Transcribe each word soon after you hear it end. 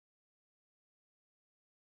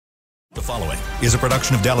The following is a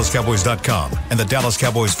production of DallasCowboys.com and the Dallas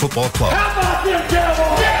Cowboys Football Club. How about them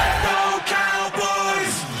Cowboys? Get go,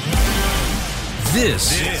 Cowboys!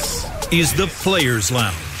 This is the Players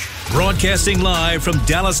Lounge, broadcasting live from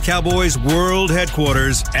Dallas Cowboys World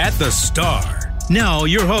Headquarters at the Star. Now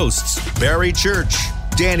your hosts, Barry Church,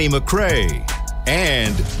 Danny McCray,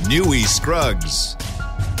 and Newy Scruggs.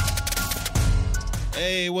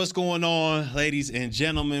 Hey, what's going on, ladies and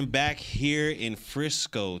gentlemen? Back here in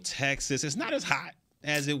Frisco, Texas. It's not as hot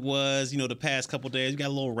as it was, the past couple days. We got a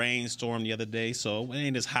little rainstorm the other day, so it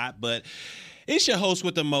ain't as hot. But it's your host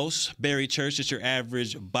with the most, Barry Church. It's your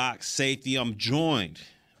average box safety. I'm joined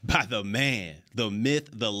by the man, the myth,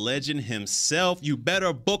 the legend himself. You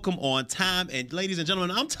better book him on time. And ladies and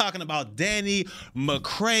gentlemen, I'm talking about Danny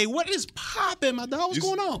McCray. What is popping, my dog? What's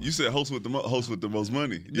going on? You said host with the most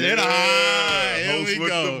money. Here we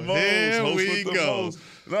go. Here we go.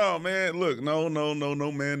 No, man, look, no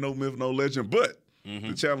man, no myth, no legend. But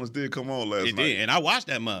the challenge did come on last night. It did, and I watched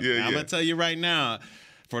that month. Yeah. I'm going to tell you right now,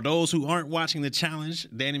 for those who aren't watching the challenge,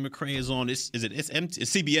 Danny McCray is on. It's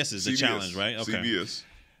CBS is the challenge, right? Okay. CBS.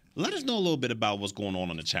 Let us know a little bit about what's going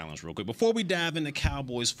on the challenge real quick. Before we dive into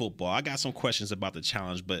Cowboys football, I got some questions about the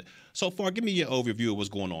challenge, but so far, give me your overview of what's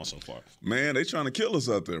going on so far. Man, they trying to kill us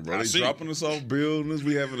out there, bro. They dropping us off buildings.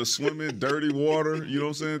 We having to swim in dirty water, you know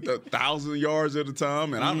what I'm saying, 1,000 yards at a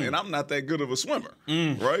time, and I'm not that good of a swimmer,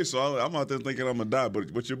 right? So I'm out there thinking I'm going to die,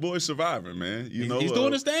 but your boy's surviving, man. He's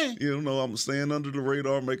doing his thing. I'm staying under the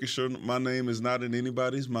radar, making sure my name is not in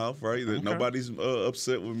anybody's mouth, right? That nobody's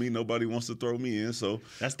upset with me. Nobody wants to throw me in, so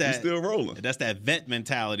I'm still rolling. That's that vet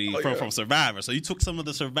mentality from Survivor. So you took some of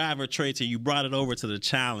the Survivor traits and you brought it over to the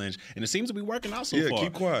challenge, and it seems to be working out so far. Yeah,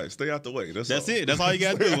 keep quiet. Stay out the way. That's all. It. That's all you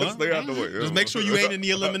got to do, huh? Stay out the way. Just make sure you ain't in the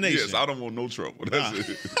elimination. Yes, I don't want no trouble. That's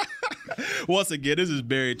it. Once again, this is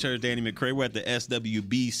Barry Church, Danny McCray. We're at the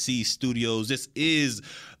SWBC studios. This is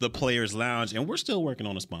the Players Lounge, and we're still working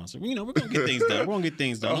on a sponsor. We're going to get things done. We're going to get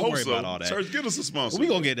things done. Don't worry about all that. Church, get us a sponsor. We're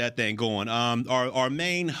going to get that thing going. Our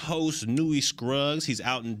main host, Newy Scruggs, he's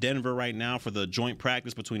out in Denver right now for the joint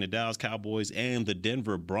practice between the Dallas Cowboys and the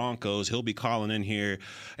Denver Broncos. He'll be calling in here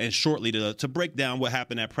and shortly to break down what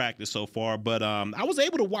happened at practice so far. But I was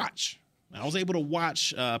able to watch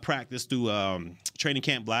practice through Training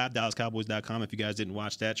Camp Live, DallasCowboys.com. If you guys didn't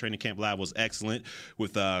watch that, Training Camp Live was excellent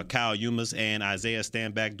with Kyle Yumas and Isaiah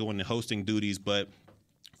Stanback doing the hosting duties. But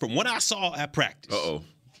from what I saw at practice,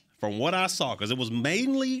 because it was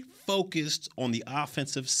mainly focused on the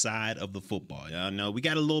offensive side of the football. I know we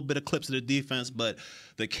got a little bit of clips of the defense, but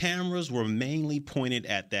the cameras were mainly pointed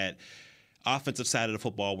at that offensive side of the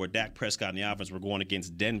football where Dak Prescott and the offense were going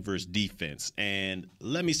against Denver's defense. And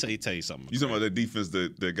let me tell you something. You talking about that defense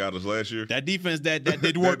that got us last year? That defense that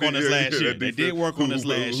did work on us last year. They did work on us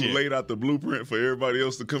last year. Who laid out the blueprint for everybody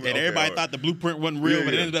else to come out. And everybody thought the blueprint wasn't real,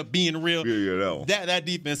 but it ended up being real. Yeah, that one. That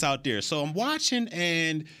defense out there. So I'm watching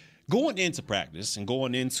and going into practice and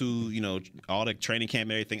going into, all the training camp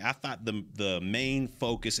and everything, I thought the main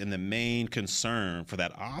focus and the main concern for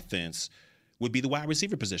that offense would be the wide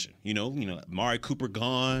receiver position. Amari Cooper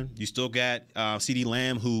gone. You still got CeeDee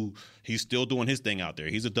Lamb, who he's still doing his thing out there.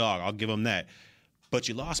 He's a dog. I'll give him that. But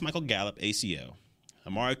you lost Michael Gallup, ACL.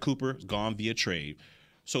 Amari Cooper is gone via trade.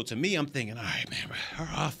 So to me, I'm thinking, all right, man,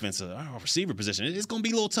 our offense, our receiver position, it's going to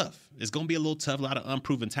be a little tough. It's going to be a little tough, a lot of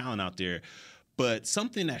unproven talent out there. But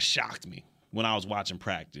something that shocked me when I was watching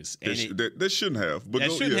practice. And that shouldn't have. But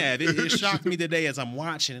that shouldn't have. It shocked me today as I'm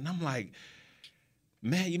watching, and I'm like,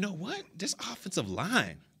 man, you know what? This offensive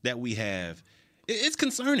line that we have, it's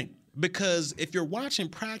concerning because if you're watching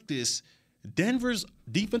practice, Denver's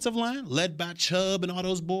defensive line, led by Chubb and all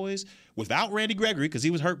those boys, without Randy Gregory because he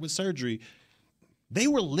was hurt with surgery, they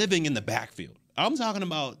were living in the backfield. I'm talking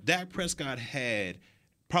about Dak Prescott had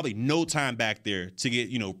probably no time back there to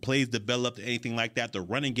get, plays developed, anything like that. The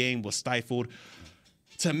running game was stifled.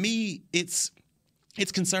 To me, it's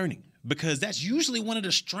concerning because that's usually one of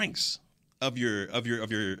the strengths of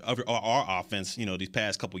our offense, these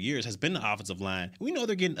past couple years has been the offensive line. We know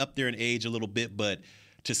they're getting up there in age a little bit, but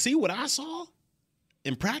to see what I saw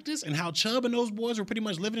in practice and how Chubb and those boys were pretty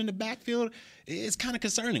much living in the backfield, it's kind of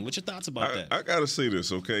concerning. What's your thoughts about that? I got to say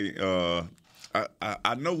this, okay?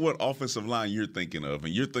 I know what offensive line you're thinking of,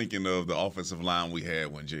 and you're thinking of the offensive line we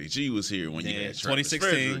had when JG was here, when you had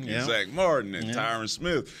 2016, and Zach Martin and Tyron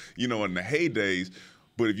Smith, in the heydays.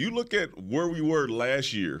 But if you look at where we were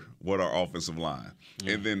last year with our offensive line,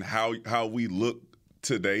 and then how we look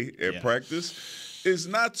today at practice, it's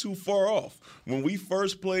not too far off. When we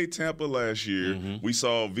first played Tampa last year, we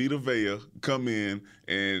saw Vita Vea come in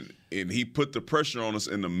and And he put the pressure on us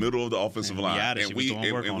in the middle of the offensive line. And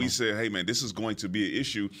we said, hey, man, this is going to be an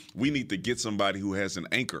issue. We need to get somebody who has an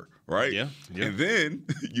anchor, right? Yeah. And then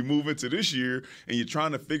you move into this year, and you're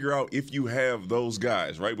trying to figure out if you have those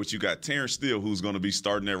guys, right? But you got Terrence Steele, who's going to be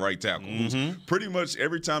starting at right tackle. Who's pretty much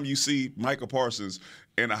every time you see Micah Parsons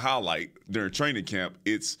in a highlight during training camp,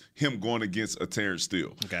 it's him going against a Terrence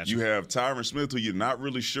Steele. Gotcha. You have Tyron Smith, who you're not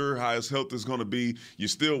really sure how his health is going to be. You're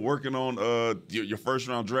still working on your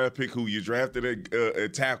first-round draft pick, who you drafted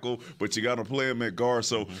at tackle, but you got to play him at guard.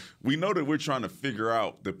 So we know that we're trying to figure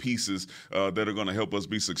out the pieces that are going to help us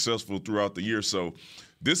be successful throughout the year. So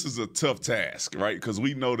this is a tough task, right? Because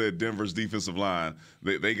we know that Denver's defensive line,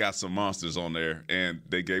 they got some monsters on there, and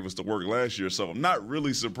they gave us the work last year. So I'm not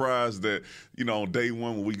really surprised that, on day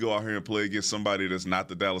one when we go out here and play against somebody that's not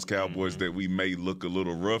the Dallas Cowboys, that we may look a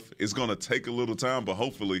little rough. It's going to take a little time, but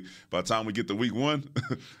hopefully by the time we get to week one,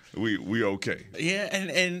 we okay. Yeah,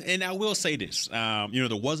 and I will say this. There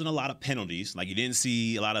wasn't a lot of penalties. Like, you didn't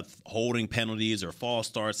see a lot of holding penalties or false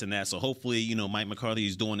starts and that. So hopefully, Mike McCarthy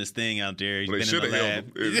is doing this thing out there. He's been in the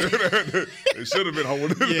lab. It should have been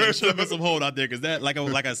holding. Yeah, it should have been some hold out there, because that, like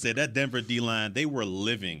I said, that Denver D-line, they were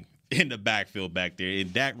living in the backfield back there,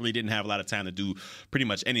 and Dak really didn't have a lot of time to do pretty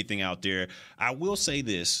much anything out there. I will say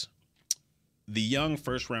this. The young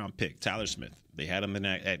first-round pick, Tyler Smith, they had him in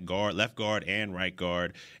at guard, left guard, and right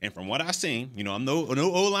guard. And from what I've seen, I'm no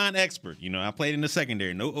O-line expert. I played in the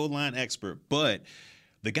secondary, no O-line expert. But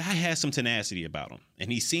the guy has some tenacity about him.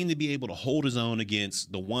 And he seemed to be able to hold his own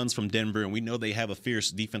against the ones from Denver. And we know they have a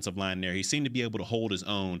fierce defensive line there. He seemed to be able to hold his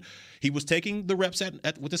own. He was taking the reps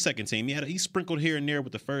with the second team. He sprinkled here and there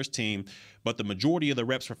with the first team. But the majority of the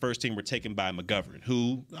reps for first team were taken by McGovern,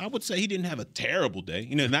 who I would say he didn't have a terrible day.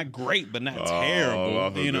 Not great, but not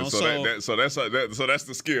terrible. So that's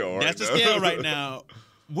the scale. Right? That's the scale right now.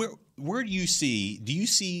 Where do you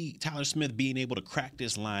see Tyler Smith being able to crack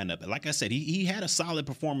this lineup? Like I said, he had a solid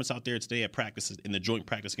performance out there today at practice, in the joint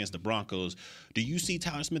practice against the Broncos. Do you see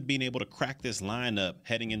Tyler Smith being able to crack this lineup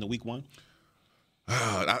heading into week one?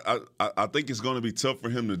 I think it's going to be tough for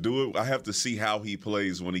him to do it. I have to see how he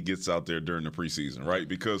plays when he gets out there during the preseason, right?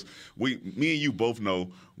 Because me and you both know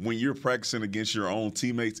when you're practicing against your own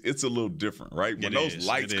teammates, it's a little different, right? When those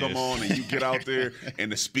lights come on and you get out there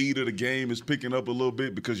and the speed of the game is picking up a little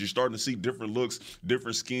bit, because you're starting to see different looks,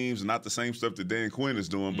 different schemes, not the same stuff that Dan Quinn is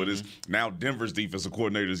doing, but it's now Denver's defensive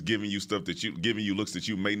coordinator is giving you looks that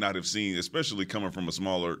you may not have seen, especially coming from a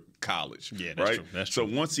smaller college, right? True. That's so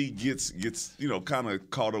true. Once he gets kind of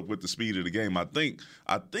caught up with the speed of the game, I think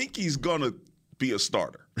he's gonna be a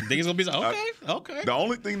starter. You think he's gonna be okay? The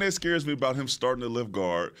only thing that scares me about him starting to left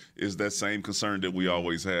guard is that same concern that we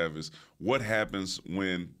always have: is what happens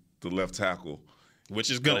when the left tackle, which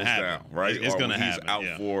is going to happen, down, right? It's going to happen. He's out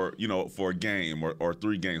for a game or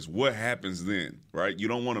 3 games. What happens then, right? You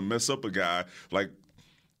don't want to mess up a guy like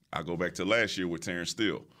I go back to last year with Terrence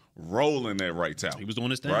Steele rolling that right tackle. He was doing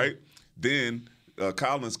his thing, right? Then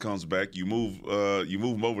Collins comes back. You move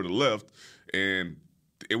him over to the left, and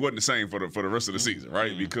it wasn't the same for the rest of the season,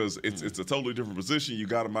 right? Because it's a totally different position. You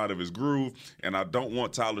got him out of his groove, and I don't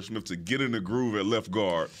want Tyler Smith to get in the groove at left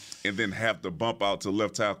guard and then have to bump out to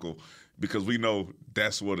left tackle, because we know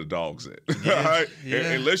that's where the dog's at. Yeah, right?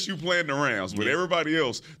 yeah. Unless you playing the Rams, but everybody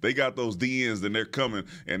else, they got those DNs and they're coming,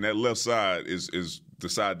 and that left side is the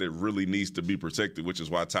side that really needs to be protected, which is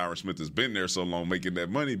why Tyron Smith has been there so long making that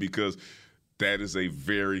money, because that is a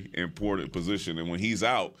very important position. And when he's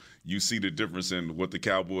out, you see the difference in what the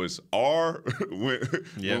Cowboys are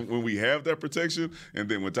when we have that protection. And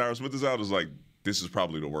then when Tyron Smith is out, it's like, this is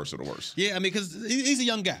probably the worst of the worst. Yeah, I mean, because he's a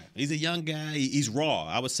young guy. He's raw.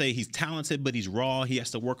 I would say he's talented, but he's raw. He has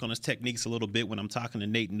to work on his techniques a little bit. When I'm talking to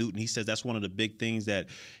Nate Newton, he says that's one of the big things that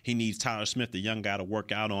he needs Tyler Smith, the young guy, to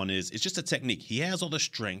work out on is it's just a technique. He has all the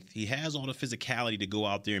strength. He has all the physicality to go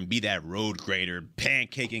out there and be that road grader,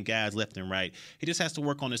 pancaking guys left and right. He just has to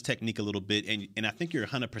work on his technique a little bit, and I think you're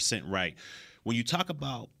 100% right. When you talk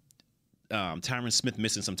about Tyron Smith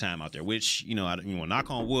missing some time out there, which, knock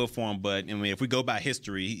on wood for him, but I mean, if we go by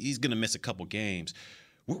history, he's going to miss a couple games.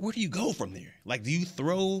 Where do you go from there? Like, do you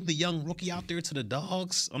throw the young rookie out there to the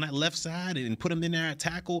dogs on that left side and put him in there at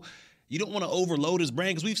tackle? You don't want to overload his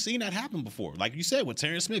brain, because we've seen that happen before. Like you said, with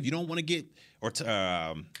Terrence Smith, you don't want to get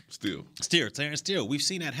Terrence Steele. We've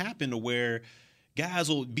seen that happen to where guys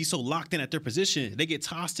will be so locked in at their position, they get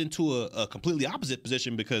tossed into a completely opposite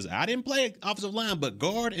position, because I didn't play offensive line, but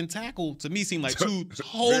guard and tackle to me seem like two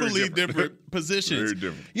totally different positions. Very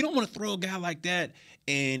different. You don't want to throw a guy like that,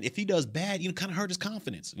 and if he does bad, kind of hurt his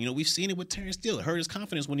confidence. We've seen it with Terrence Steele. It hurt his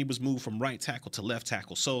confidence when he was moved from right tackle to left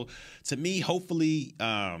tackle. So to me, hopefully,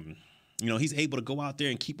 he's able to go out there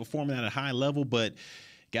and keep performing at a high level, but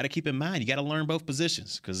got to keep in mind, you got to learn both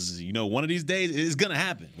positions because, one of these days it's going to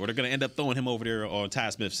happen where they're going to end up throwing him over there on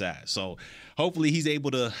Ty Smith's side. So hopefully he's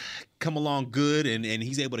able to come along good and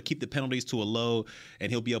he's able to keep the penalties to a low and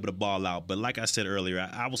he'll be able to ball out. But like I said earlier,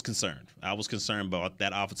 I was concerned. I was concerned about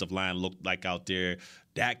that offensive line looked like out there.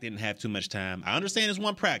 Dak didn't have too much time. I understand it's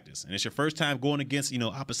one practice and it's your first time going against,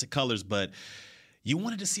 opposite colors, but you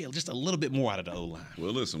wanted to see just a little bit more out of the O-line.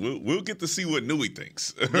 Well, listen, we'll get to see what Nui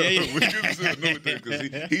thinks. Yeah. We'll get to see what Nui thinks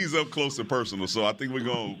because he's up close and personal. So I think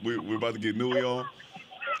we're about to get Nui on.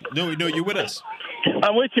 Nui, you're with us.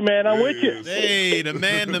 I'm with you, man. I'm with you. Hey, the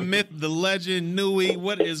man, the myth, the legend, Nui.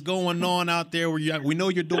 What is going on out there? We know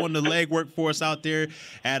you're doing the legwork for us out there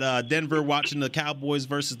at Denver, watching the Cowboys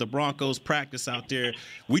versus the Broncos practice out there.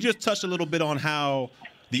 We just touched a little bit on how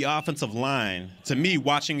the offensive line, to me,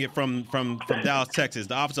 watching it from Dallas, Texas,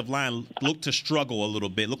 the offensive line looked to struggle a little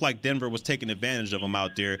bit. Looked like Denver was taking advantage of them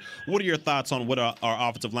out there. What are your thoughts on what our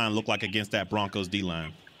offensive line looked like against that Broncos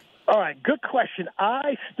D-line? All right, good question.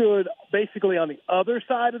 I stood basically on the other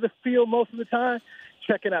side of the field most of the time,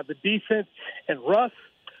 checking out the defense and Russ.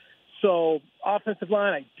 So offensive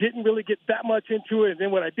line, I didn't really get that much into it. And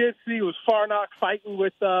then what I did see was Farnock fighting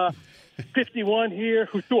with 51 here,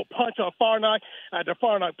 who threw a punch on Farnock. The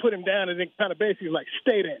Farnock put him down and then kind of basically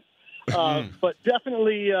stay there. But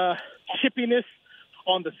definitely chippiness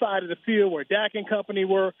on the side of the field where Dak and company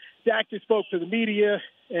were. Dak just spoke to the media,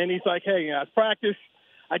 and he's like, hey, it's practice.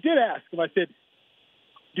 I did ask him, I said,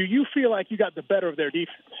 do you feel like you got the better of their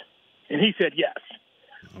defense? And he said yes.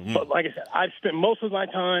 Mm-hmm. But like I said, I've spent most of my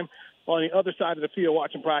time on the other side of the field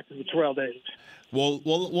watching practice with Terrell Davis. Well,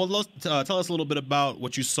 let's tell us a little bit about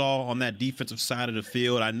what you saw on that defensive side of the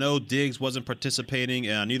field. I know Diggs wasn't participating,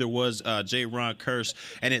 and neither was J-Ron Kearse,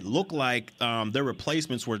 and it looked like their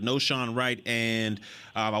replacements were Noshawn Wright and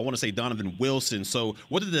I want to say Donovan Wilson. So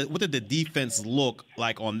what did the defense look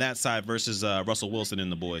like on that side versus Russell Wilson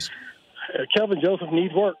and the boys? Kelvin Joseph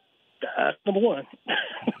needs work. That's number one.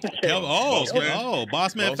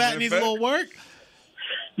 Boss Man Fat needs a little work?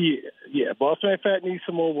 Yeah. Boss Man Fat needs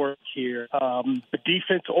some more work here. The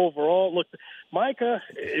defense overall, look, Micah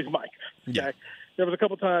is Micah. Okay? Yeah. There was a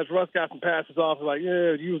couple times Russ got some passes off, like,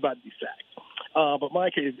 yeah, you was about to be sacked. But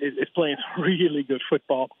Micah is playing really good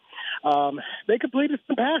football. They completed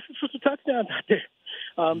some passes for some touchdowns out there.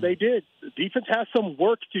 They did. The defense has some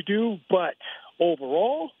work to do, but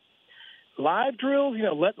overall, live drills,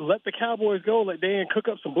 let the Cowboys go, let Dan cook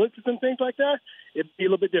up some blitzes and things like that, it'd be a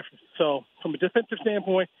little bit different. So from a defensive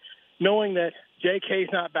standpoint, knowing that J.K.'s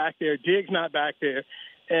not back there, Diggs not back there,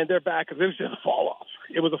 and they're back, it was just a fall-off.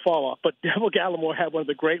 It was a fall-off. But Devil Gallimore had one of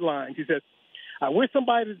the great lines. He said, I wish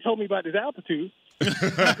somebody had told me about this altitude.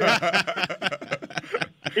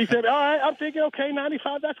 He said, all right, I'm thinking, okay,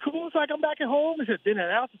 95, that's cool. It's like I'm back at home. He said, then at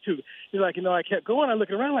altitude. He's like, I kept going. I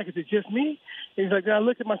looked around like, is it just me? And he's like, then I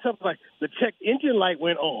looked at myself like, the check engine light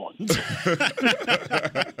went on.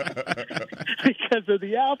 Because of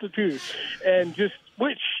the altitude. And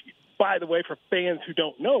which, by the way, for fans who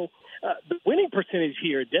don't know, the winning percentage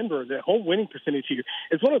here at Denver, the home winning percentage here,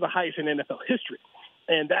 is one of the highest in NFL history.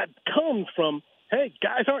 And that comes from, hey,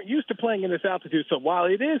 guys aren't used to playing in this altitude. So while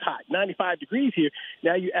it is hot, 95 degrees here,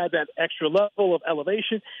 now you add that extra level of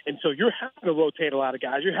elevation. And so you're having to rotate a lot of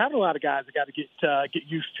guys. You're having a lot of guys that got to get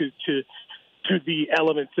used to the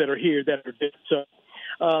elements that are here that are different. So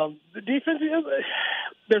the defense,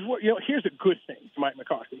 here's a good thing, Mike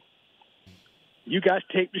McCarthy. You guys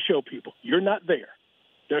tape to show people. You're not there.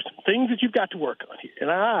 There's some things that you've got to work on here.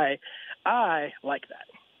 And I like that.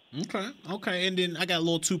 Okay. And then I got a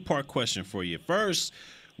little two-part question for you. First,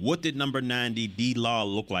 what did number 90 D-Law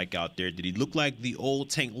look like out there? Did he look like the old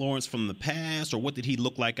Tank Lawrence from the past, or what did he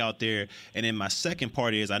look like out there? And then my second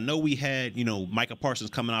part is, I know we had, Micah Parsons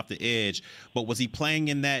coming off the edge, but was he playing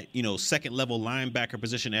in that, second-level linebacker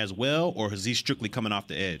position as well, or is he strictly coming off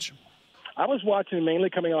the edge? I was watching mainly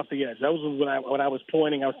coming off the edge. That was when I was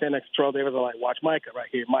pointing. I was standing next to Terrell Davis. I was like, watch Micah right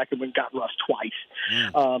here. Micah went and got Russ twice.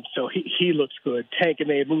 So he looks good. Tank, and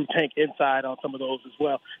they had moved Tank inside on some of those as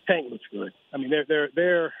well. Tank looks good. I mean,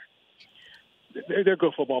 they're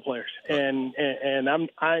good football players, and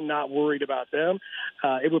I'm not worried about them.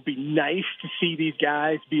 It would be nice to see these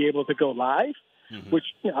guys be able to go live. Mm-hmm. Which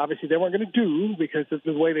obviously they weren't going to do because of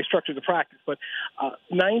the way they structured the practice. But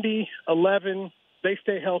 90, 11, they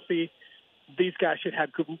stay healthy. These guys should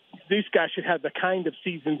have the kind of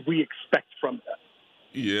seasons we expect from them.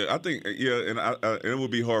 Yeah, I think, and it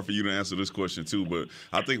would be hard for you to answer this question too, but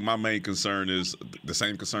I think my main concern is the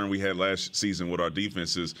same concern we had last season with our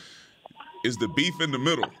defense is the beef in the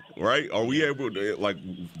middle. right? Are we able to, like,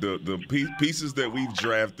 the pieces that we've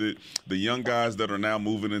drafted, the young guys that are now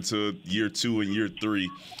moving into year 2 and year 3,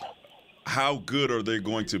 how good are they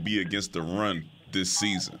going to be against the run this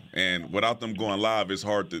season? And without them going live, it's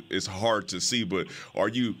hard to see. But are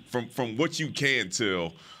you, from what you can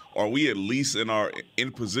tell, are we at least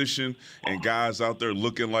in position and guys out there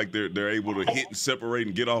looking like they're able to hit and separate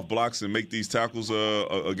and get off blocks and make these tackles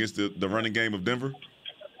against the running game of Denver?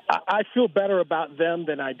 I feel better about them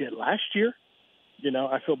than I did last year.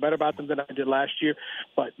 I feel better about them than I did last year.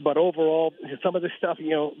 But overall, some of this stuff,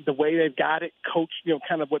 the way they've got it coached,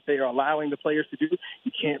 kind of what they are allowing the players to do,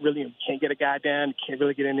 you can't get a guy down, you can't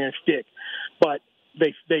really get in there and stick. But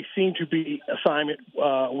they seem to be assignment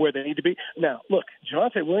where they need to be. Now, look,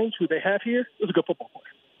 Javonte Williams, who they have here, is a good football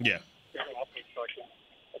player.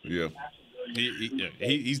 Yeah.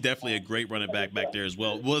 He's definitely a great running back there as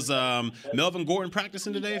well. Was Melvin Gordon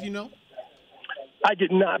practicing today, if you know? I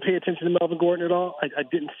did not pay attention to Melvin Gordon at all. I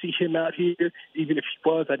didn't see him out here. Even if he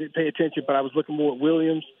was, I didn't pay attention. But I was looking more at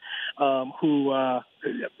Williams, who,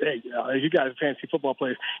 hey, you guys are fantasy football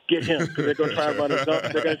players. Get him, because they're going to try to run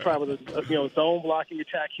they're going to try with a zone blocking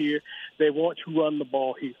attack here. They want to run the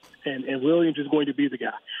ball here, and Williams is going to be the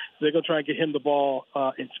guy. So they're going to try and get him the ball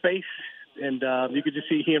in space, and you could just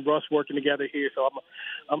see he and Russ working together here. So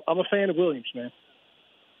I'm a fan of Williams, man.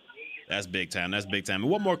 That's big time. And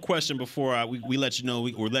one more question before we let you know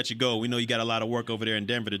or let you go. We know you got a lot of work over there in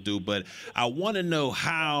Denver to do, but I want to know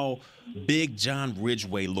how Big John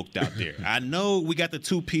Ridgeway looked out there. I know we got the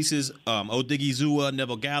two pieces, Odigizua,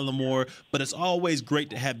 Neville Gallimore, but it's always great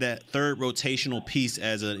to have that third rotational piece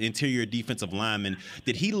as an interior defensive lineman.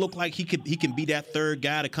 Did he look like he can be that third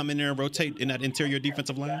guy to come in there and rotate in that interior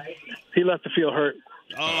defensive line? He left the field hurt.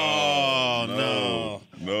 Oh, no.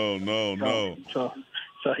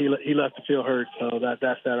 So he left the field hurt. So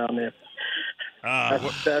that's that on there. That's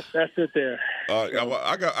it there.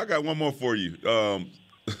 I got one more for you.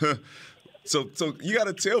 So you got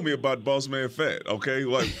to tell me about Boss Man Fat, okay?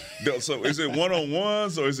 Like, so is it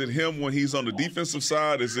one-on-ones or is it him when he's on the defensive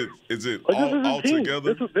side? Is it all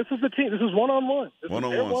together? This is the team. This is one-on-one.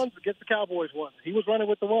 One-on-ones. Ones against the Cowboys ones. He was running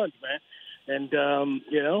with the ones, man. And,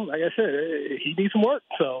 like I said, he needs some work.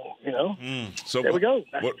 So, So there we go.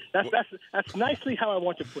 That's nicely how I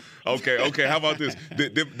want to put it. Okay. How about this?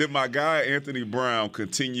 Did my guy Anthony Brown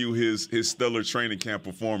continue his stellar training camp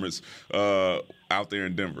performance out there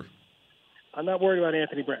in Denver? I'm not worried about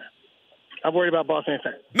Anthony Brown. I'm worried about Boss Man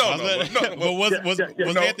Fat. No. But was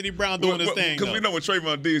Anthony Brown doing his thing? Because we know when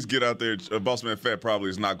Trayvon Diggs get out there, Boss Man Fat probably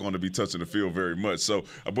is not going to be touching the field very much. So,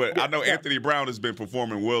 but I know Anthony Brown has been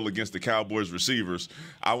performing well against the Cowboys receivers.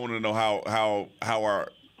 I want to know how are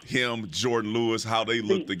him, Jordan Lewis, how they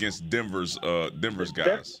looked against Denver's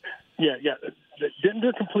guys.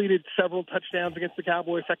 Denver completed several touchdowns against the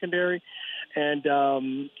Cowboys secondary, and I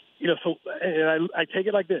take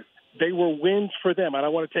it like this. They were wins for them. I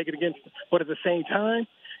don't want to take it against them. But at the same time,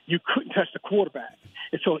 you couldn't touch the quarterback.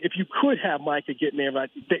 And so if you could have Micah getting there,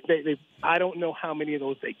 I don't know how many of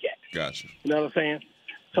those they get. Gotcha. You know what I'm saying?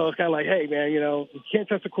 So it's kind of like, hey, man, you can't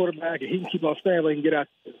touch the quarterback, and he can keep on scrambling and get out.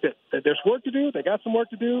 There's work to do. They got some work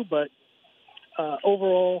to do. But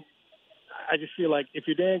overall, I just feel like if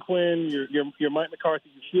you're Dan Quinn, you're Mike McCarthy,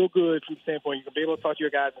 you feel good from the standpoint you can be able to talk to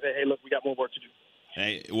your guys and say, hey, look, we got more work to do.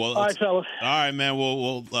 Hey, well, all right, fellas. All right, man.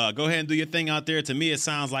 We'll go ahead and do your thing out there. To me, it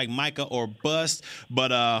sounds like Micah or bust.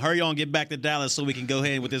 But hurry on, get back to Dallas so we can go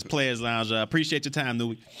ahead with this Players Lounge. Appreciate your time,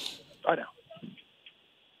 Newey. I know.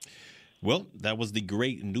 Well, that was the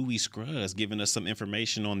great Newey Scruggs giving us some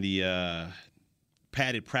information on the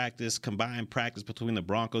padded practice, combined practice between the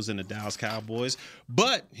Broncos and the Dallas Cowboys.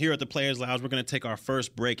 But here at the Players Lounge, we're going to take our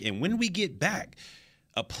first break. And when we get back,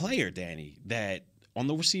 a player, Danny, that on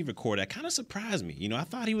the receiver corps that kind of surprised me. I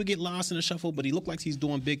thought he would get lost in the shuffle, but he looked like he's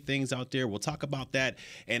doing big things out there. We'll talk about that.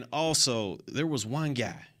 And also, there was one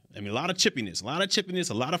guy. A lot of chippiness,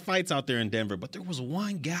 a lot of fights out there in Denver, but there was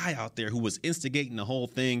one guy out there who was instigating the whole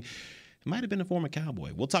thing. It might have been a former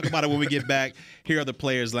Cowboy. We'll talk about it when we get back. Here at the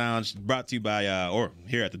Players Lounge, brought to you by, or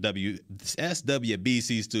here at the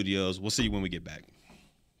SWBC Studios. We'll see you when we get back.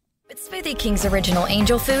 With Smoothie King's original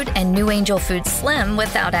Angel Food and new Angel Food Slim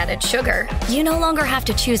without added sugar, you no longer have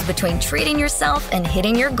to choose between treating yourself and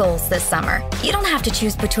hitting your goals this summer. You don't have to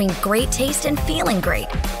choose between great taste and feeling great.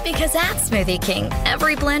 Because at Smoothie King,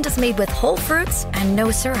 every blend is made with whole fruits and no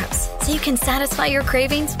syrups, so you can satisfy your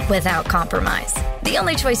cravings without compromise. The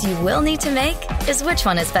only choice you will need to make is which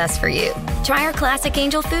one is best for you. Try our classic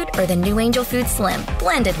Angel Food or the new Angel Food Slim,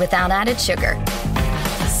 blended without added sugar.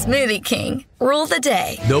 Smoothie King. Rule the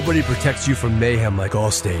day. Nobody protects you from mayhem like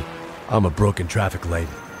Allstate. I'm a broken traffic light.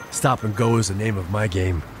 Stop and go is the name of my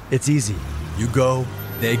game. It's easy. You go,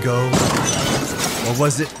 they go. Or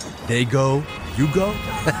was it they go, you go?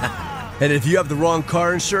 And if you have the wrong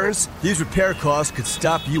car insurance, these repair costs could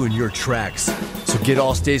stop you in your tracks. So get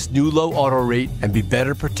Allstate's new low auto rate and be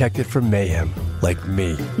better protected from mayhem, like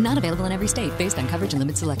me. Not available in every state based on coverage and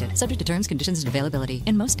limits selected. Subject to terms, conditions, and availability.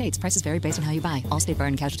 In most states, prices vary based on how you buy. Allstate Bar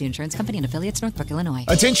and Casualty Insurance Company and affiliates, Northbrook, Illinois.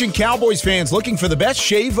 Attention Cowboys fans looking for the best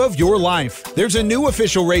shave of your life. There's a new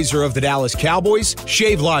official razor of the Dallas Cowboys,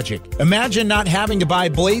 Shave Logic. Imagine not having to buy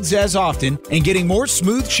blades as often and getting more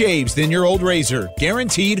smooth shaves than your old razor,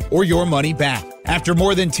 guaranteed or your money back. After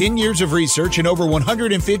more than 10 years of research and over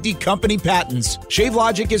 150 company patents,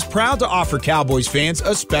 ShaveLogic is proud to offer Cowboys fans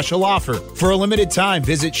a special offer. For a limited time,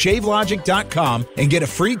 visit ShaveLogic.com and get a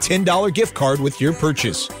free $10 gift card with your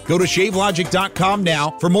purchase. Go to ShaveLogic.com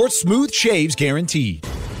now for more smooth shaves guaranteed.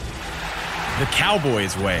 The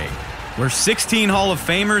Cowboys way, where 16 Hall of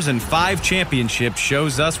Famers and 5 championships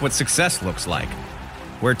shows us what success looks like.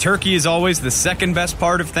 Where turkey is always the second best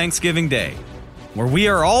part of Thanksgiving Day. Where we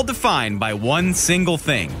are all defined by one single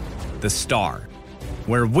thing, the star.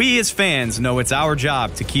 Where we as fans know it's our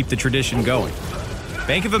job to keep the tradition going.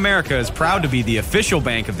 Bank of America is proud to be the official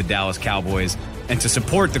bank of the Dallas Cowboys and to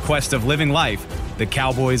support the quest of living life the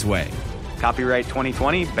Cowboys way. Copyright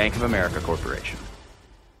 2020, Bank of America Corporation.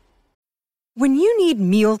 When you need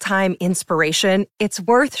mealtime inspiration, it's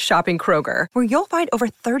worth shopping Kroger, where you'll find over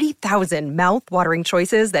 30,000 mouth-watering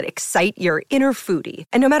choices that excite your inner foodie.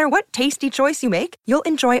 And no matter what tasty choice you make, you'll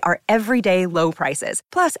enjoy our everyday low prices,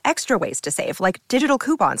 plus extra ways to save, like digital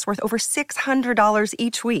coupons worth over $600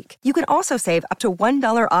 each week. You can also save up to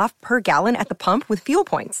 $1 off per gallon at the pump with fuel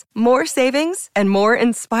points. More savings and more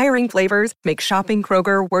inspiring flavors make shopping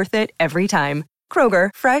Kroger worth it every time. Kroger,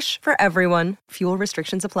 fresh for everyone. Fuel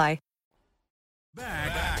restrictions apply.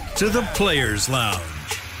 Back to the Players Lounge.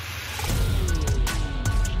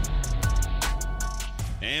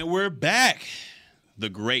 And we're back. The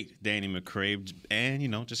great Danny McCray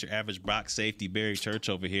and, just your average box safety, Barry Church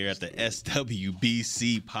over here at the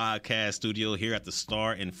SWBC podcast studio here at the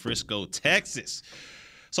Star in Frisco, Texas.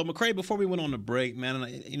 So, McCray, before we went on the break, man,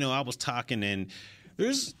 I was talking and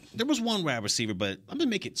there was one wide receiver, but I'm going to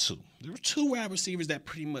make it two. There were 2 wide receivers that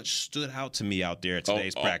pretty much stood out to me out there at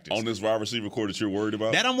today's practice. On this wide receiver core that you're worried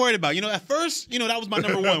about? That I'm worried about. At first, that was my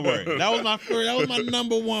number one worry. That was my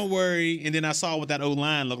number one worry. And then I saw what that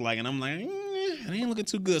O-line looked like, and I'm like, it ain't looking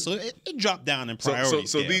too good. So it dropped down in priority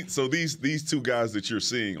scale. These 2 guys that you're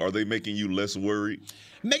seeing, are they making you less worried?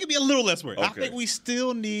 Making me a little less worried. Okay. I think we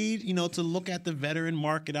still need, to look at the veteran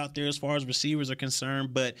market out there as far as receivers are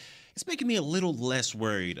concerned, but it's making me a little less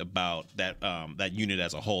worried about that unit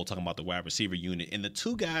as a whole, talking about the wide receiver unit. And the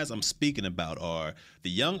 2 guys I'm speaking about are the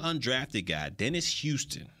young undrafted guy, Dennis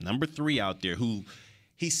Houston, number 3 out there, who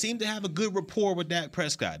he seemed to have a good rapport with Dak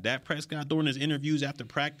Prescott. Dak Prescott, during his interviews after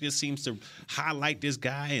practice, seems to highlight this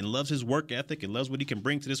guy and loves his work ethic and loves what he can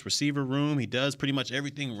bring to this receiver room. He does pretty much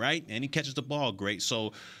everything right, and he catches the ball great.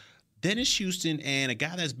 Dennis Houston and a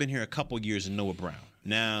guy that's been here a couple years, Noah Brown.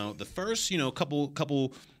 Now, the first,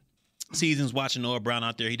 couple seasons watching Noah Brown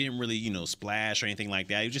out there, he didn't really, splash or anything like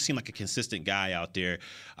that. He just seemed like a consistent guy out there.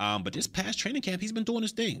 But this past training camp, he's been doing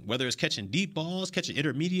his thing. Whether it's catching deep balls, catching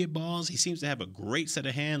intermediate balls, he seems to have a great set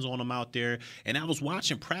of hands on him out there. And I was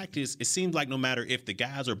watching practice. It seems like no matter if the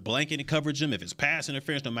guys are blanketing coverage him, if it's pass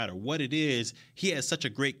interference, no matter what it is, he has such a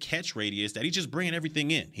great catch radius that he's just bringing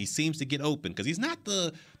everything in. He seems to get open because he's not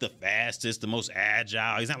the fastest, the most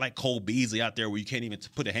agile. He's not like Cole Beasley out there where you can't even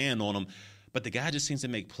put a hand on him. But the guy just seems to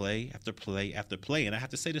make play after play after play. And I have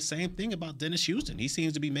to say the same thing about Dennis Houston. He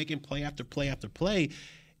seems to be making play after play after play.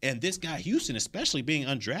 And this guy, Houston, especially being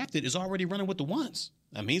undrafted, is already running with the ones.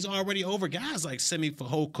 I mean, he's already over guys like Semi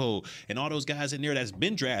Fehoko and all those guys in there that's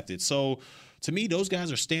been drafted. So, to me, those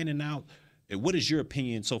guys are standing out. And what is your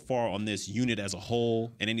opinion so far on this unit as a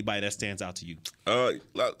whole and anybody that stands out to you?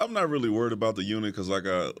 I'm not really worried about the unit because,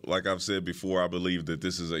 like I've said before, I believe that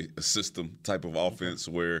this is a system type of offense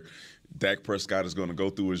where Dak Prescott is going to go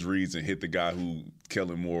through his reads and hit the guy who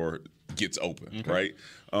Kellen Moore gets open, right?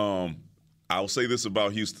 I'll say this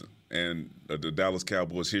about Houston and the Dallas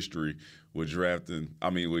Cowboys history with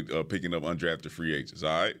picking up undrafted free agents,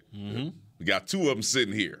 all right? Mm-hmm. We got 2 of them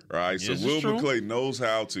sitting here, all right? Yes, so Will McClay knows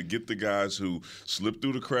how to get the guys who slip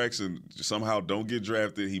through the cracks and somehow don't get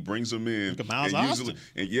drafted. He brings them in. Look at Miles Austin.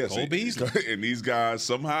 Cole Beasley. And these guys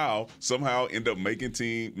somehow end up making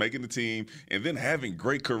the team, and then having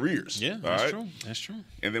great careers. Yeah, that's true. That's true.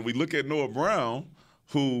 And then we look at Noah Brown,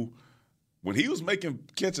 who when he was making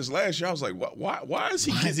catches last year, I was like, why is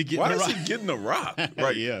he getting the rock?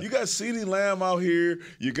 Right? Yeah. You got CeeDee Lamb out here.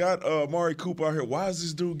 You got Amari Cooper out here. Why is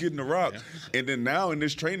this dude getting the rock? Yeah. And then now in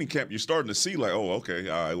this training camp, you're starting to see like, oh, okay,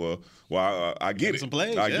 all right, well, I get it. Some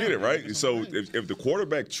plays, I get it, right? So if the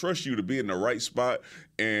quarterback trusts you to be in the right spot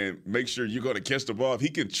and make sure you're going to catch the ball, if he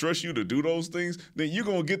can trust you to do those things, then you're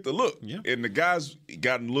going to get the look. Yeah. And the guys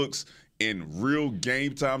gotten looks in real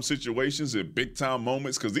game time situations and big time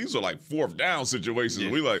moments, because these are like fourth down situations.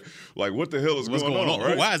 Yeah. We like what the hell is going on?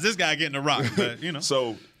 Right? Why is this guy getting a rock? But, you know.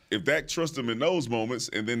 So if Dak trusts him in those moments,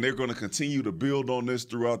 and then they're going to continue to build on this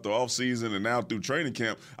throughout the offseason and now through training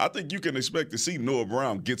camp, I think you can expect to see Noah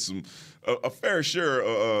Brown get a fair share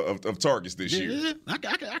of targets this year. Yeah,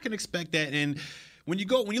 I can expect that. And when you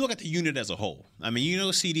look at the unit as a whole, I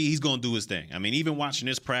mean, CD, he's going to do his thing. I mean, even watching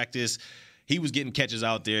this practice, he was getting catches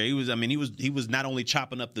out there. He was not only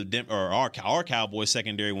chopping up our Cowboys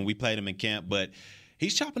secondary when we played him in camp, but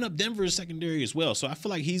he's chopping up Denver's secondary as well. So I feel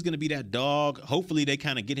like he's going to be that dog. Hopefully they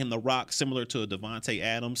kind of get him the rock similar to Devontae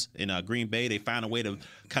Adams in Green Bay. They find a way to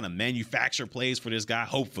kind of manufacture plays for this guy,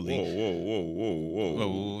 hopefully.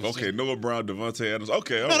 Whoa. Okay, Noah Brown, Devontae Adams.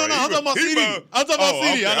 Okay, all right. No, I'm talking about CD. I'm talking about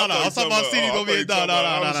CD. I'm talking about CD.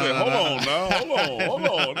 Hold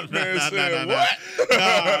on. This man said what?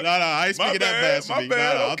 No, I ain't speaking that bad.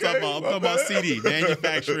 I'm talking about CD,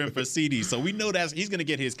 manufacturing for CD. So we know that he's going to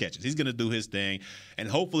get his catches. He's going to do his thing. And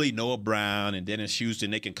hopefully Noah Brown and Dennis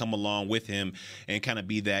Houston, they can come along with him and kind of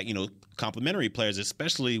be that, complementary players,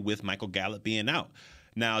 especially with Michael Gallup being out.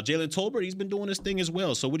 Now, Jalen Tolbert, he's been doing his thing as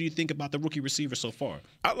well. So what do you think about the rookie receiver so far?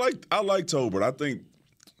 I like Tolbert. I think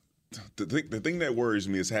the thing that worries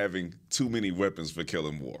me is having too many weapons for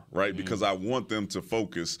Kellen Moore, right? Mm-hmm. Because I want them to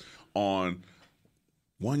focus on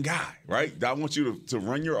one guy, right? I want you to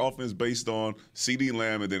run your offense based on CeeDee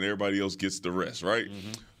Lamb, and then everybody else gets the rest, right?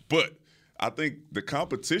 Mm-hmm. But I think the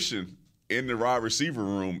competition in the wide receiver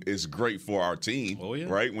room is great for our team,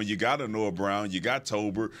 right? When you got a Noah Brown, you got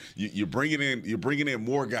Tolbert, you're bringing in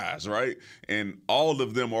more guys, right? And all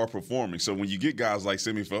of them are performing. So when you get guys like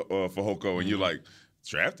Simi Fehoko, and you're like,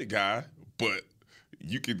 drafted guy, but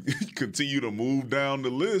you can continue to move down the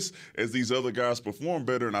list as these other guys perform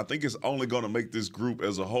better. And I think it's only going to make this group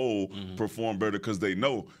as a whole perform better, because they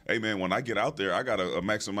know, hey, man, when I get out there, I got to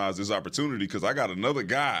maximize this opportunity, because I got another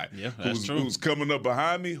guy who's coming up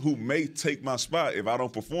behind me who may take my spot if I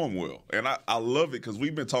don't perform well. And I love it, because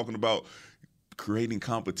we've been talking about creating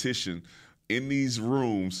competition in these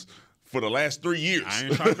rooms for the last 3 years.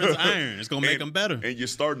 Iron sharpens iron. It's going to make them better. And you're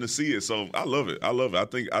starting to see it. So I love it.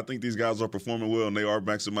 I think these guys are performing well, and they are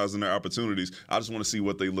maximizing their opportunities. I just want to see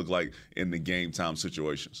what they look like in the game time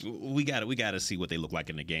situations. We got to see what they look like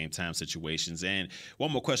in the game time situations. And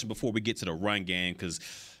one more question before we get to the run game, because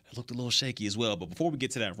it looked a little shaky as well. But before we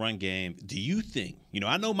get to that run game, do you think,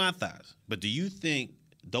 I know my thoughts, but do you think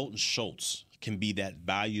Dalton Schultz can be that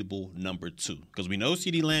valuable number 2? Because we know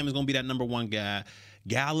CeeDee Lamb is going to be that number 1 guy.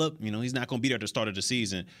 Gallup, he's not going to be there at the start of the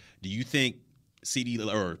season. Do you think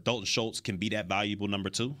Dalton Schultz can be that valuable number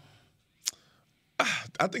 2?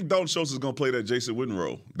 I think Dalton Schultz is going to play that Jason Witten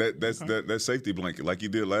role, that safety blanket like he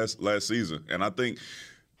did last season. And I think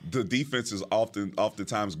the defense is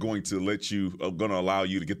oftentimes going to allow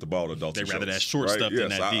you to get the ball to Dalton Schultz. They rather that short stuff than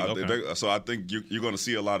that deep. So I think you're going to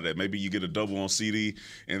see a lot of that. Maybe you get a double on CD,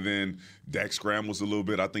 and then Dak scrambles a little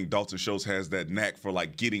bit. I think Dalton Schultz has that knack for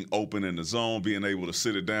like getting open in the zone, being able to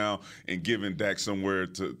sit it down, and giving Dak somewhere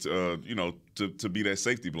to be that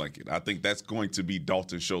safety blanket. I think that's going to be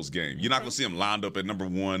Dalton Schultz's game. You're not going to see him lined up at number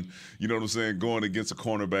 1, you know what I'm saying, going against a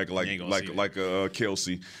cornerback like a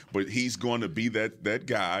Kelsey. But he's going to be that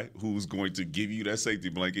guy who's going to give you that safety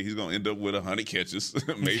blanket. He's going to end up with 100 catches,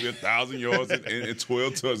 maybe 1,000 yards and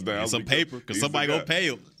 12 touchdowns. And some paper, because somebody going to pay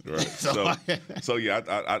him. Right. So yeah,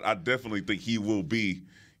 I definitely think he will be,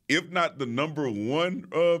 if not the number 1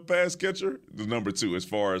 pass catcher, the number 2 as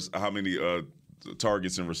far as how many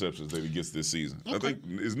targets and receptions that he gets this season. Okay. I think,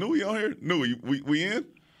 is Nui on here? Nui, we in?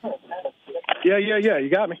 Yeah. You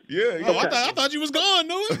got me. Yeah. Okay. I thought you was gone,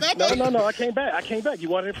 Nui. No. I came back. You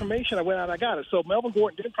wanted information. I went out. I got it. So Melvin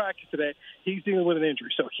Gordon didn't practice today. He's dealing with an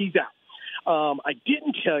injury, so he's out. I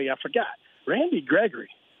didn't tell you. I forgot. Randy Gregory,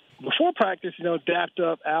 before practice, dapped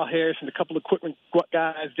up Al Harris and a couple of equipment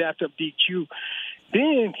guys, dapped up DQ.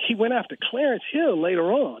 Then he went after Clarence Hill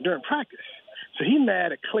later on during practice. So he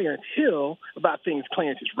mad at Clarence Hill about things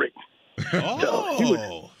Clarence has written.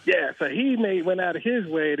 Oh. So he went out of his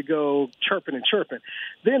way to go chirping.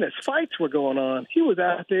 Then as fights were going on, he was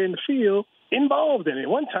out there in the field involved in it.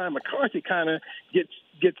 One time McCarthy kind of gets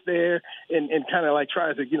gets there and kind of like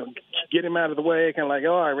tries to, get him out of the way, kind of like,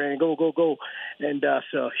 all right, Randy, go. And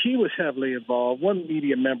so he was heavily involved. One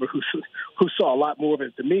media member who saw a lot more of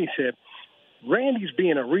it than me said, Randy's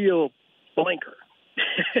being a real blanker.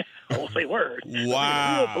 I won't say word.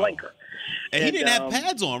 Wow. A real blanker. And he didn't have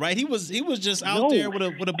pads on, right? He was just out there with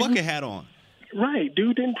a bucket hat on. Right,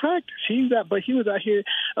 dude didn't practice. But he was out here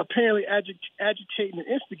apparently agitating and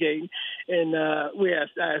instigating. And I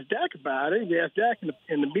asked Dak about it. We asked Dak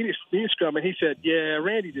in the media scrum, and he said, "Yeah,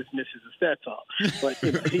 Randy just misses us. That's all." But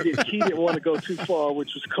he didn't want to go too far,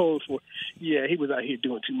 which was code for, yeah, he was out here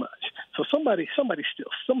doing too much. So somebody salty,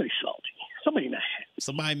 somebody not happy.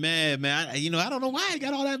 Somebody mad, man. I don't know why he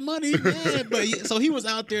got all that money, man. But so he was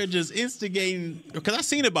out there just instigating, because I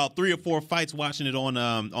seen about 3 or 4 fights watching it on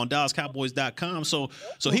DallasCowboys.com. So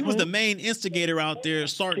he was the main instigator out there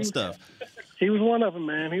starting stuff. He was one of them,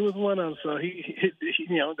 man. He was one of them. So he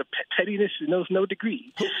the pettiness knows no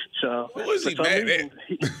degree. So who is he mad at?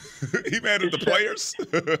 He mad at the players?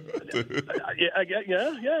 I guess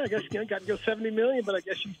you got to go $70 million, but I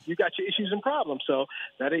guess you got your issues and problems. So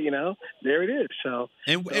that there it is. So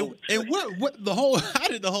and what the whole, how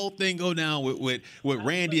did the whole thing go down with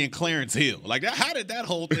Randy and Clarence Hill? Like, how did that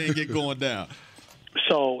whole thing get going down?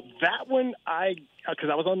 So that one, because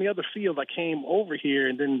I was on the other field, I came over here,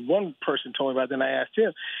 and then one person told me about it. Then I asked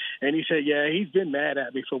him, and he said, "Yeah, he's been mad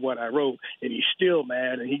at me for what I wrote, and he's still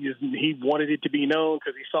mad, and he wanted it to be known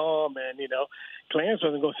because he saw him, and Clarence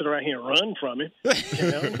wasn't going to sit around here and run from him."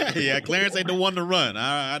 Yeah, Clarence ain't the one to run.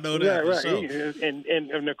 I know that. Right. Sure.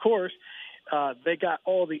 And of course, they got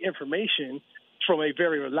all the information from a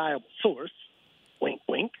very reliable source. Wink,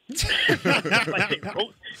 wink.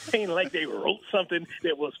 like they wrote something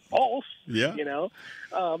that was false. Yeah.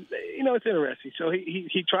 It's interesting. So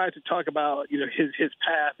he tried to talk about his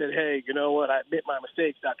path, that hey, you know what, I admit my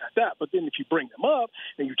mistakes, ... But then if you bring them up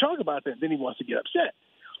and you talk about them, then he wants to get upset,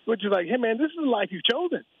 which is like, hey man, this is the life you've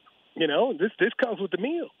chosen. This comes with the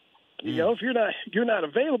meal. If you're not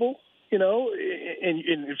available, and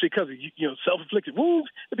it's because of self-inflicted wounds,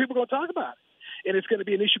 then people are going to talk about it. And it's going to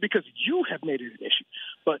be an issue because you have made it an issue.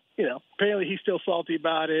 But, apparently he's still salty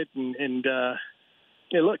about it. And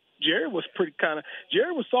look, Jared was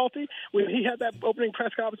salty when he had that opening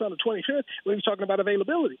press conference on the 25th when he was talking about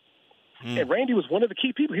availability. And Randy was one of the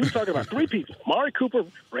key people. He was talking about 3 people, Amari Cooper,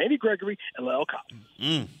 Randy Gregory, and La'el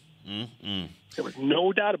Collins. There was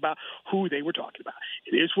no doubt about who they were talking about.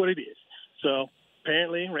 It is what it is. So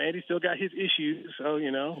apparently, Randy still got his issues, so,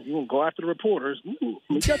 you won't go after the reporters. You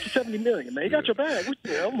got your $70 million, man. You got your bag.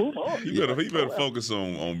 Move on. He better focus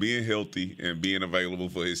on being healthy and being available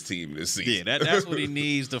for his team this season. Yeah, that's what he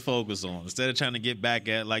needs to focus on. Instead of trying to get back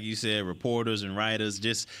at, like you said, reporters and writers,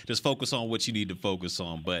 just focus on what you need to focus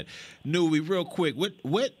on. But, Newey, real quick,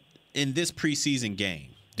 what in this preseason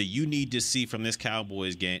game do you need to see from this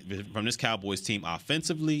Cowboys team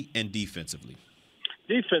offensively and defensively?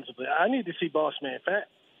 Defensively, I need to see Boss Man Fat.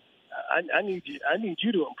 I need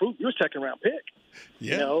you to improve. You're a second-round pick.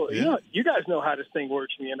 Yeah, you guys know how this thing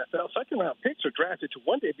works in the NFL. Second-round picks are drafted to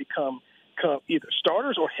one day become either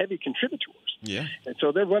starters or heavy contributors. Yeah. And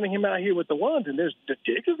so they're running him out here with the ones, and the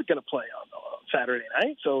Diggs isn't going to play on Saturday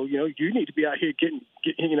night. So, you need to be out here getting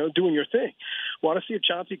doing your thing. Want to see if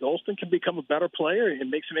Chauncey Golston can become a better player and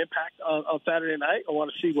make some impact on Saturday night. I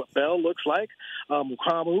want to see what Bell looks like.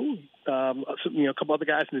 Mukamu, a couple other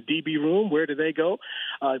guys in the DB room. Where do they go?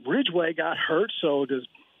 Ridgeway got hurt, so does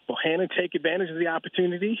Bohannon take advantage of the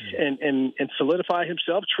opportunity and solidify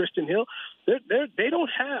himself? Tristan Hill, they don't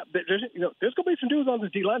have. There's going to be some dudes on the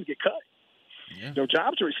D line to get cut. Yeah. Their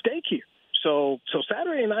jobs are at stake here. So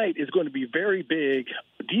Saturday night is going to be very big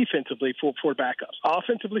defensively for backups.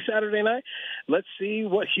 Offensively Saturday night, let's see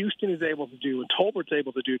what Houston is able to do and Tolbert's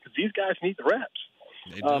able to do, because these guys need the reps.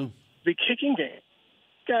 They do. The kicking game.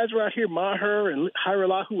 Guys were out here, Maher and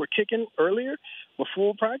Hirala, who were kicking earlier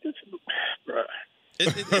before practice.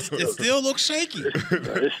 It still looks shaky.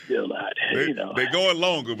 It's still not. They're going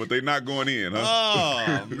longer, but they're not going in, huh?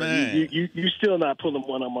 Oh, man. You still not pulling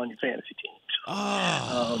one on your fantasy team.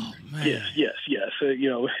 Oh, man. Yes.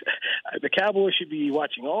 The Cowboys should be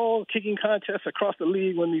watching all kicking contests across the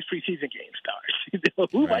league when these preseason games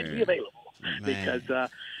start. Who might be available? Man. Because,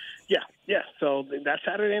 so that's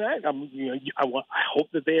Saturday night. I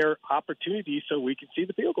hope that there are opportunities so we can see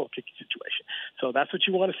the field goal kicking situation. So that's what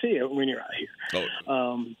you want to see when you're out here.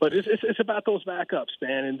 Oh. But it's about those backups,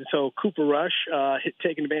 man. And so Cooper Rush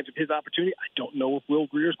taking advantage of his opportunity. I don't know if Will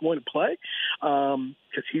Greer is going to play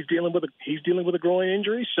because he's dealing with a groin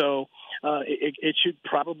injury. So it should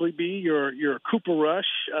probably be your Cooper Rush.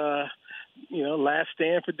 last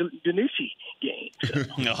stand for Danucci game. So.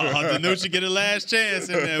 Danucci get a last chance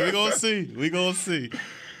in there. We're going to see.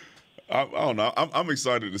 I don't know. I'm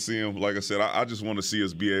excited to see him. Like I said, I just want to see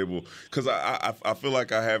us be able – because I feel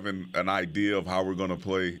like I have an idea of how we're going to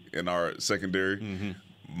play in our secondary. Mm-hmm.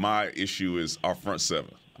 My issue is our front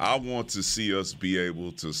seven. I want to see us be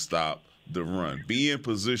able to stop the run, be in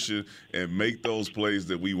position and make those plays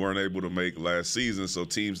that we weren't able to make last season so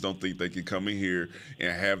teams don't think they can come in here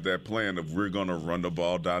and have that plan of we're going to run the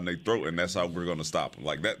ball down their throat and that's how we're going to stop them.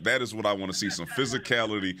 Like that is what I want to see, some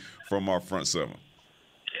physicality from our front seven.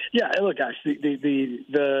 Yeah, and look, guys, they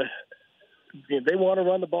want to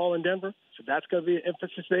run the ball in Denver, so that's going to be an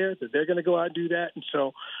emphasis there, that they're going to go out and do that. And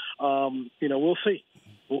so, we'll see.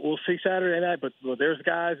 We'll see Saturday night, but there's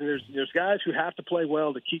guys and there's guys who have to play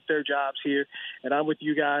well to keep their jobs here. And I'm with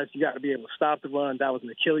you guys. You got to be able to stop the run. That was an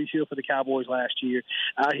Achilles heel for the Cowboys last year.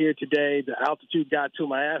 Out here today, the altitude got to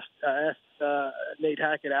him. I asked Nate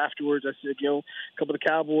Hackett afterwards. I said, a couple of the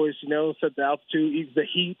Cowboys, said the altitude, the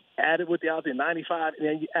heat added with the altitude, 95, and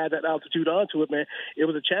then you add that altitude onto it, man. It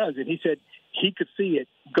was a challenge. And he said he could see it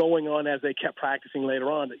going on as they kept practicing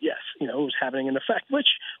later on, that yes, it was having an effect, which,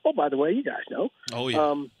 by the way, you guys know. Oh,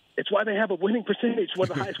 yeah. It's why they have a winning percentage,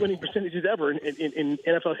 one of the highest winning percentages ever in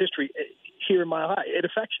NFL history here in Mile High. It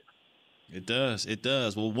affects you. It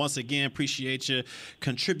does. Well, once again, appreciate you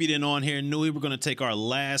contributing on here, Nui. We're going to take our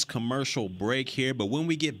last commercial break here, but when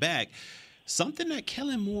we get back, something that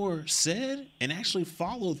Kellen Moore said and actually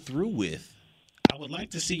followed through with. I would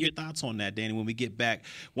like to see your thoughts on that, Danny, when we get back.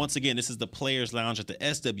 Once again, this is the Players Lounge at the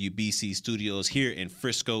SWBC Studios here in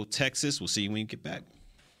Frisco, Texas. We'll see you when you get back.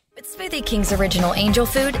 With Smoothie King's original Angel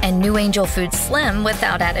Food and new Angel Food Slim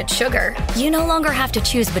without added sugar, you no longer have to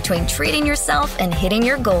choose between treating yourself and hitting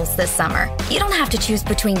your goals this summer. You don't have to choose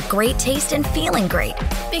between great taste and feeling great.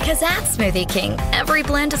 Because at Smoothie King, every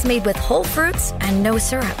blend is made with whole fruits and no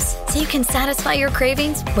syrups, so you can satisfy your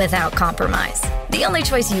cravings without compromise. The only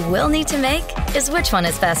choice you will need to make is which one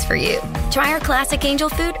is best for you. Try our classic Angel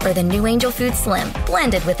Food or the new Angel Food Slim,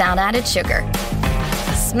 blended without added sugar.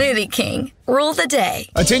 Smoothie King, rule the day.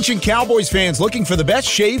 Attention Cowboys fans looking for the best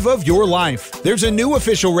shave of your life. There's a new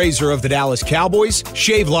official razor of the Dallas Cowboys,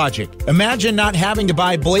 Shave Logic. Imagine not having to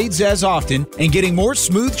buy blades as often and getting more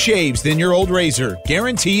smooth shaves than your old razor,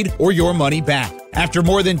 guaranteed or your money back. After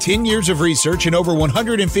more than 10 years of research and over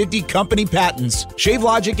 150 company patents,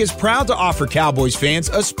 ShaveLogic is proud to offer Cowboys fans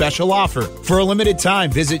a special offer. For a limited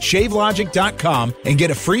time, visit ShaveLogic.com and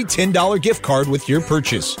get a free $10 gift card with your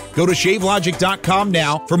purchase. Go to ShaveLogic.com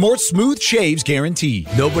now for more smooth shaves guaranteed.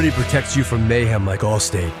 Nobody protects you from mayhem like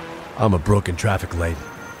Allstate. I'm a broken traffic light.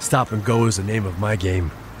 Stop and go is the name of my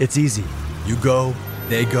game. It's easy. You go,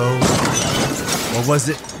 they go. Or was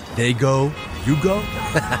it they go, you go?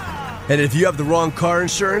 And if you have the wrong car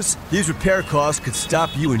insurance, these repair costs could stop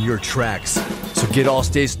you in your tracks. So get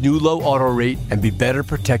Allstate's new low auto rate and be better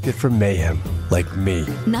protected from mayhem, like me.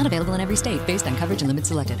 Not available in every state based on coverage and limits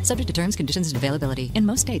selected. Subject to terms, conditions, and availability. In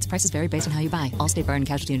most states, prices vary based on how you buy. Allstate Bar and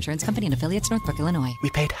Casualty Insurance Company and affiliates, Northbrook, Illinois. We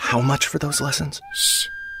paid how much for those lessons? Shh.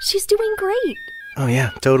 She's doing great. Oh, yeah,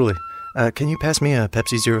 totally. Can you pass me a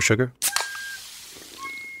Pepsi Zero Sugar?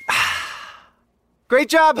 Great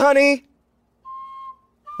job, honey!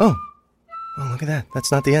 Oh, look at that.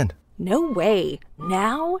 That's not the end. No way.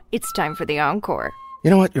 Now it's time for the encore.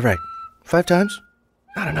 You know what? You're right. 5 times?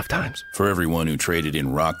 Not enough times. For everyone who traded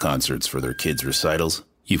in rock concerts for their kids' recitals,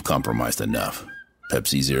 you've compromised enough.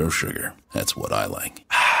 Pepsi Zero Sugar. That's what I like.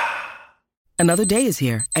 Another day is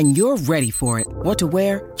here, and you're ready for it. What to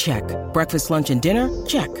wear? Check. Breakfast, lunch, and dinner?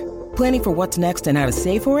 Check. Planning for what's next and how to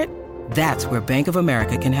save for it? That's where Bank of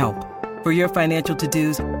America can help. For your financial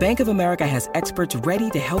to-dos, Bank of America has experts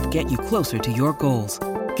ready to help get you closer to your goals.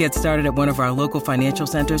 Get started at one of our local financial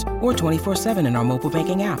centers or 24/7 in our mobile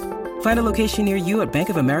banking app. Find a location near you at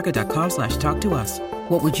bankofamerica.com/talktous.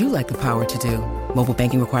 What would you like the power to do? Mobile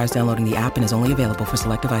banking requires downloading the app and is only available for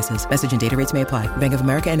select devices. Message and data rates may apply. Bank of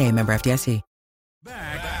America NA, member FDIC.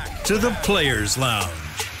 Back to the Players Lounge.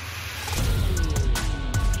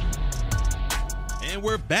 And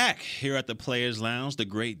we're back here at the Players Lounge. The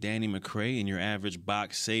great Danny McCray and your average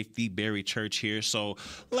box safety, Barry Church here. So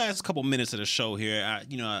last couple minutes of the show here,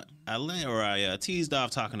 I teased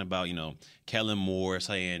off talking about, Kellen Moore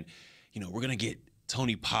saying, we're going to get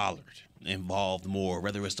Tony Pollard involved more,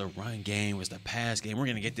 whether it's the run game or it's the pass game. We're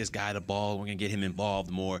going to get this guy the ball. We're going to get him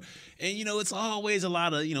involved more. And, it's always a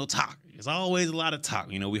lot of, talk. It's always a lot of talk.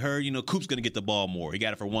 We heard, Coop's going to get the ball more. He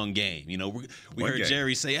got it for one game. We heard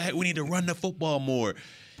Jerry say, hey, we need to run the football more.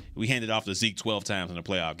 We handed off to Zeke 12 times in the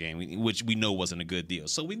playoff game, which we know wasn't a good deal.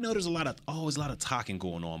 So we know there's always a lot of talking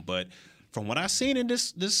going on. But from what I've seen in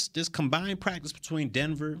this combined practice between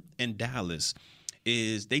Denver and Dallas,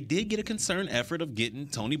 is they did get a concerted effort of getting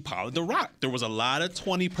Tony Pollard to rock. There was a lot of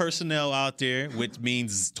 20 personnel out there, which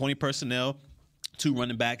means 20 personnel, 2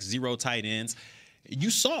 running backs, 0 tight ends.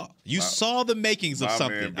 You saw the makings of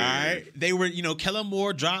something, all right? They were, Kellen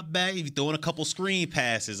Moore dropped back, throwing a couple screen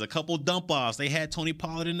passes, a couple dump-offs. They had Tony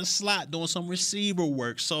Pollard in the slot doing some receiver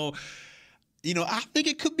work. So, I think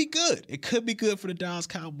it could be good. It could be good for the Dallas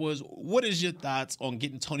Cowboys. What is your thoughts on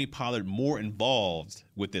getting Tony Pollard more involved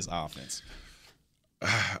with this offense?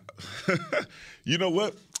 You know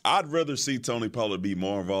what? I'd rather see Tony Pollard be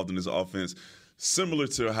more involved in this offense, similar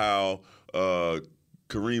to how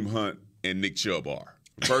Kareem Hunt and Nick Chubb are,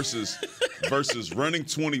 versus running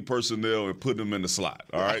 20 personnel and putting them in the slot.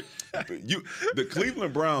 All right, the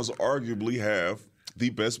Cleveland Browns arguably have the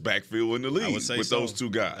best backfield in the league with those two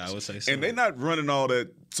guys. I would say so. And they're not running all that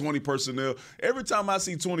 20 personnel. Every time I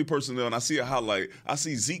see 20 personnel and I see a highlight, I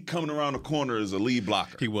see Zeke coming around the corner as a lead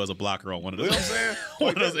blocker. He was a blocker on one of those. You know what I'm saying? One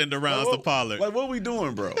of those end arounds to Pollard. Like, what we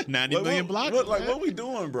doing, bro? 90 million blockers. What we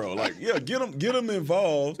doing, bro? Like, yeah, get them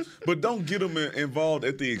involved, but don't get them involved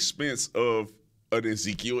at the expense of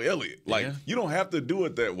Ezekiel Elliott. Like, you don't have to do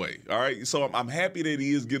it that way, all right? So I'm happy that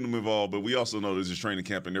he is getting them involved, but we also know there's a training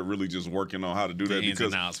camp, and they're really just working on how to do that. Ins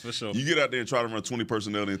and outs, for sure. You get out there and try to run 20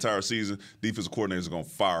 personnel the entire season, defensive coordinators are going to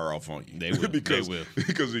fire off on you. They will.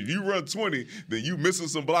 because if you run 20, then you missing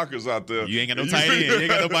some blockers out there. You ain't got no tight end. You ain't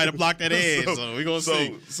got nobody to block that edge, so we're going to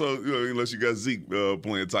see. So unless you got Zeke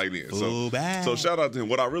playing tight end. So shout out to him.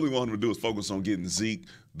 What I really want him to do is focus on getting Zeke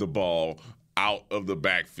the ball out of the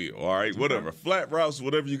backfield, all right? Whatever. Flat routes,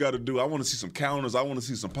 whatever you got to do. I want to see some counters. I want to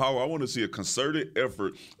see some power. I want to see a concerted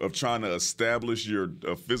effort of trying to establish your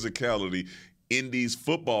physicality in these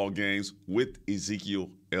football games with Ezekiel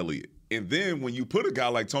Elliott. And then when you put a guy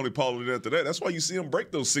like Tony Pollard in after that, that's why you see him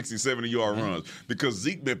break those 60, 70-yard runs, because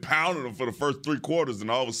Zeke been pounding them for the first 3 quarters,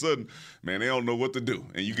 and all of a sudden, man, they don't know what to do.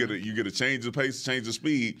 And you get a change of pace, change of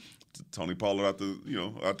speed. Tony Pollard out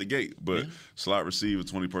the gate, but slot receiver,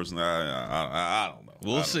 20 person, I don't know.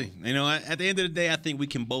 We'll see. At the end of the day, I think we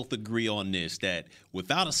can both agree on this, that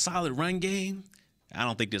without a solid run game, I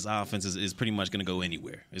don't think this offense is pretty much going to go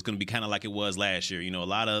anywhere. It's going to be kind of like it was last year. A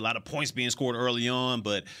lot of points being scored early on,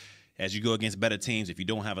 but as you go against better teams, if you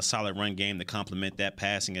don't have a solid run game to complement that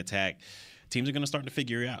passing attack, teams are going to start to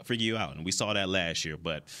figure you out, and we saw that last year.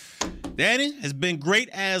 But Danny, has been great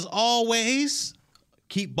as always.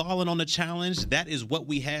 Keep balling on the challenge. That is what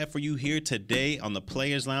we have for you here today on the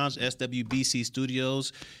Players Lounge, SWBC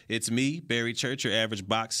Studios. It's me, Barry Church, your average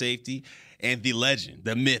box safety, and the legend,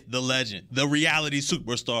 the myth, the legend, the reality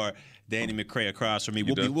superstar, Danny McCray across from me.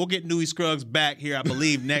 We'll get Newey Scruggs back here, I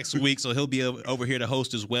believe, next week, so he'll be over here to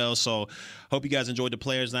host as well. So hope you guys enjoyed the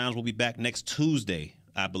Players Lounge. We'll be back next Tuesday,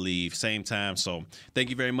 I believe, same time. So thank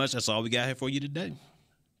you very much. That's all we got here for you today.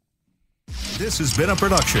 This has been a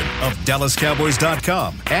production of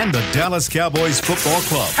DallasCowboys.com and the Dallas Cowboys Football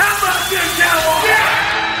Club. How about this, Cowboys? Yeah!